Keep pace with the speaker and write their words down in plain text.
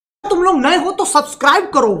तुम लोग नए हो तो सब्सक्राइब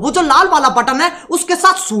करो, वो जो लाल वाला बटन है उसके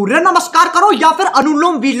साथ सूर्य नमस्कार करो या फिर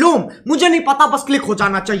अनुलोम विलोम, मुझे नहीं पता, बस क्लिक हो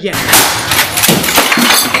जाना चाहिए।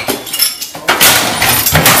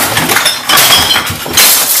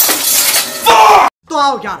 तो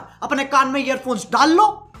आओ यार, अपने कान में ईयरफोन्स डाल लो।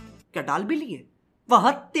 क्या डाल भी लिए?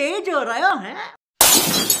 बहुत तेज हो रहा है।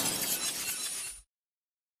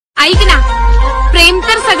 ऐक ना, प्रेम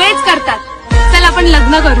तर सगळेच करतात, चल आपण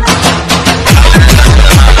लग्न करू।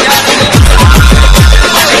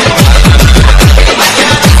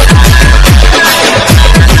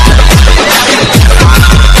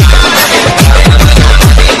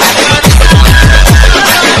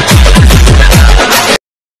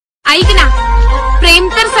 ऐक ना, प्रेम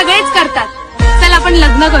तर सगळेच करतात, चल आपण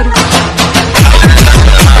लग्न करू।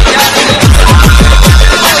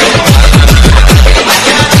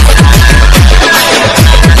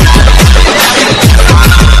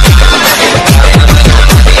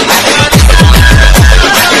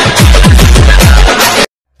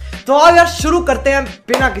 तो आओ यार शुरू करते हैं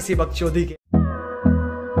बिना किसी बकचोदी के।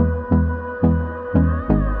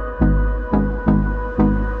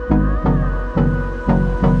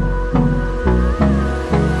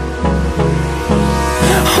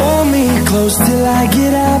 Hold me close till I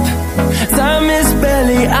get up. Time is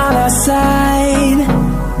barely on our side.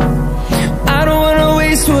 I don't wanna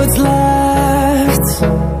waste what's left.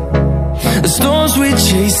 The storms we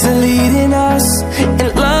chase are leading us, and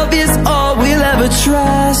love is all we'll ever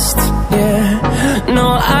trust. Yeah, no,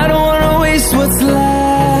 I don't wanna waste what's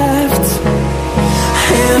left.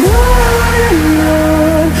 And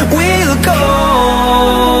on we'll go,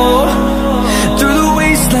 through the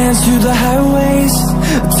wastelands, through the highways,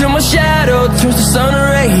 till my shadow turns to sun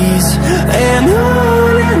rays. And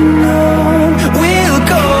on we'll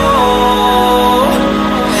go,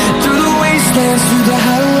 through the wastelands, through the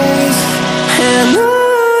highways, and on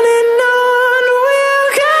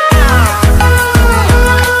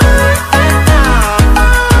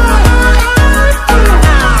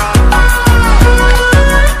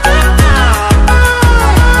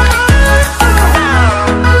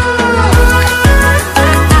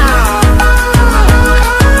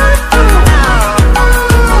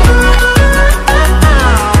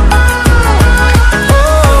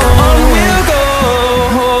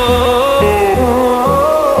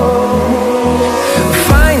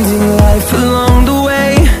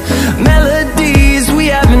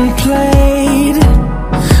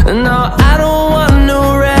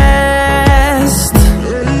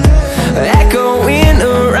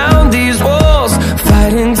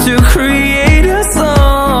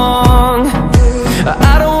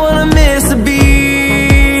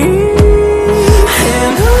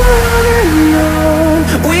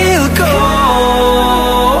we'll go.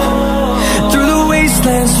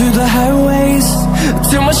 Through the highways,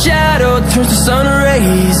 till my shadow turns to sun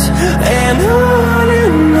rays. And on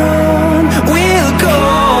we'll go,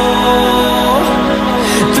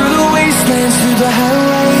 through the wastelands, through the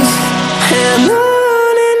highways, and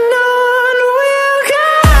on we'll go.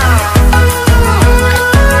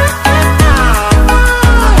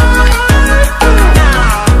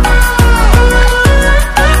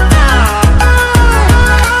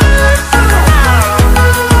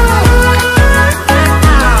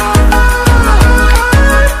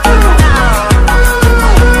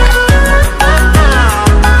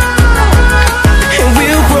 And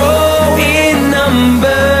we'll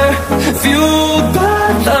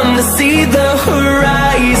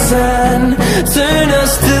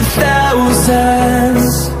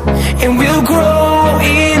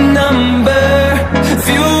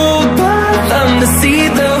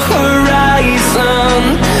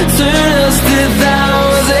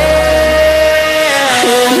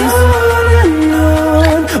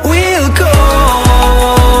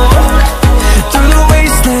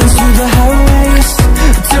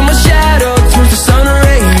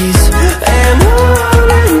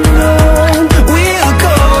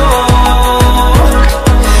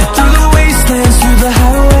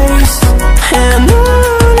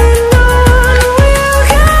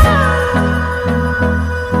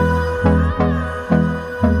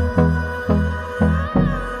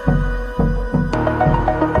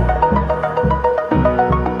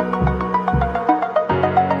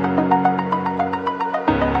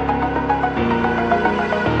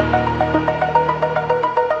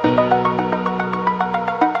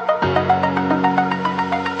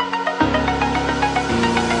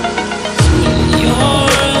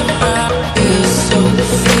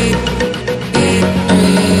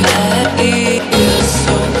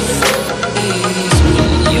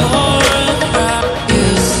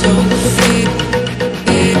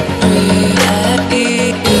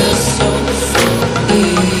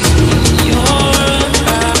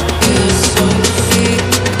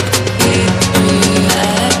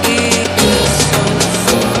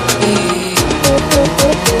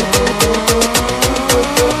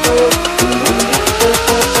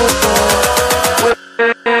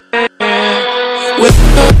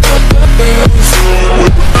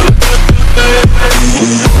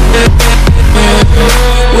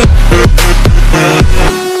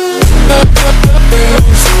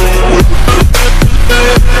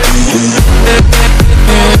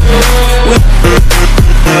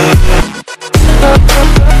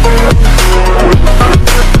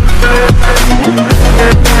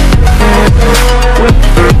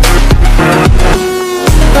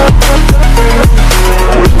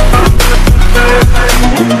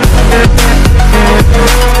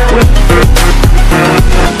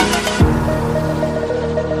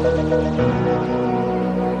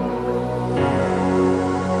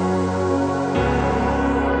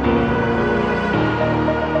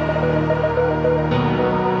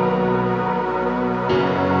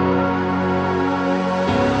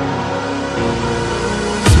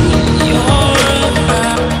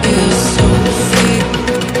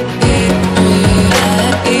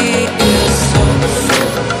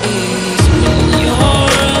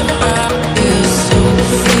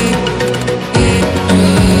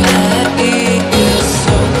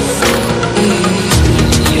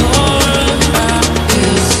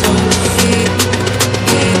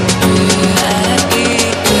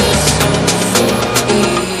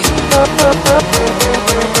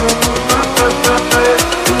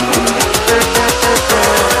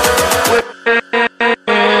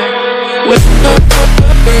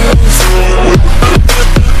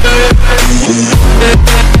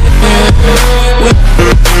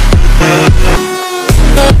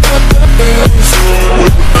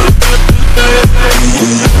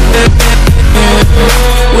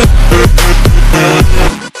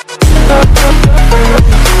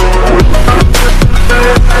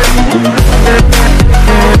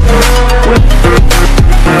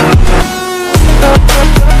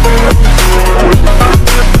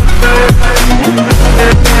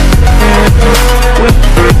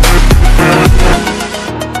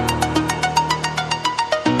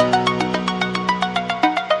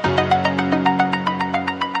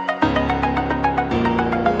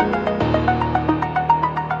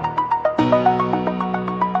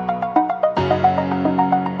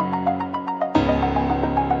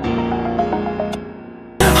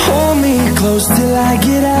I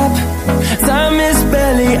get up. Time is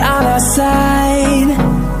barely on our side.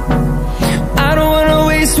 I don't wanna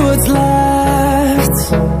waste what's left.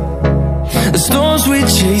 The storms we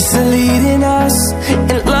chase are leading us,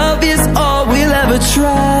 and love is all we'll ever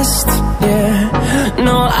trust. Yeah,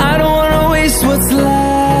 no, I don't wanna waste what's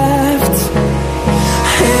left.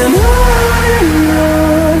 And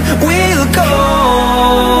on we'll go,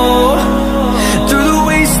 through the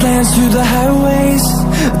wastelands, through the highways,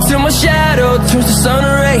 till my shadow turns to sun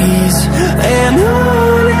rays. And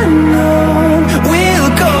on we'll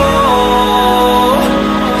go,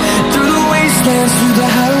 through the wastelands, through the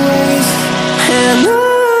highways, and on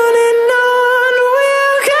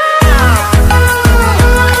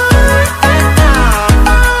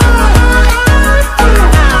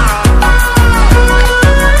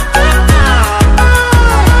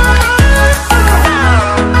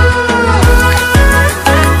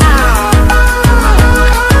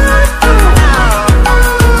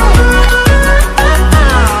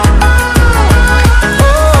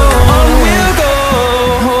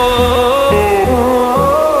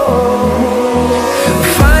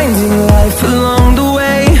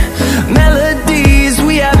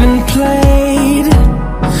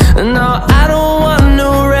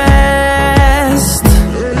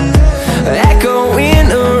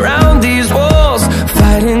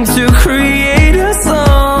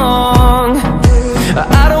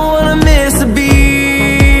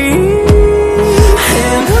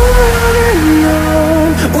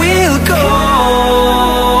we'll go.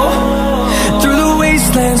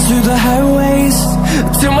 Through the highways,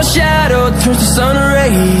 till my shadow turns to sun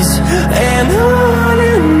rays. And on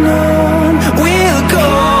we'll go,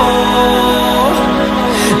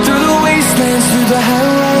 through the wastelands, through the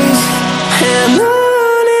highways, and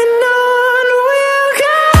on we'll go.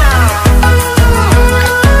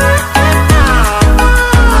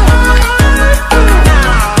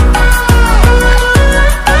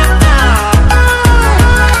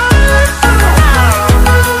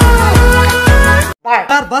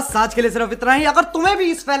 यार बस आज के लिए सिर्फ इतना ही। अगर तुम्हें भी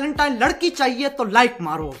इस वैलेंटाइन लड़की चाहिए तो लाइक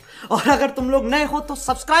मारो, और अगर तुम लोग नए हो तो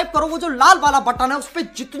सब्सक्राइब करो। वो जो लाल वाला बटन है उस पर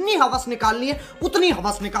जितनी हवस निकालनी है उतनी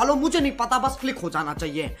हवस निकालो, मुझे नहीं पता, बस क्लिक हो जाना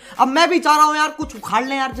चाहिए। अब मैं भी चाह रहा हूं यार कुछ उखाड़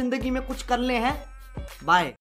लें यार, जिंदगी में कुछ कर ले हैं। बाय।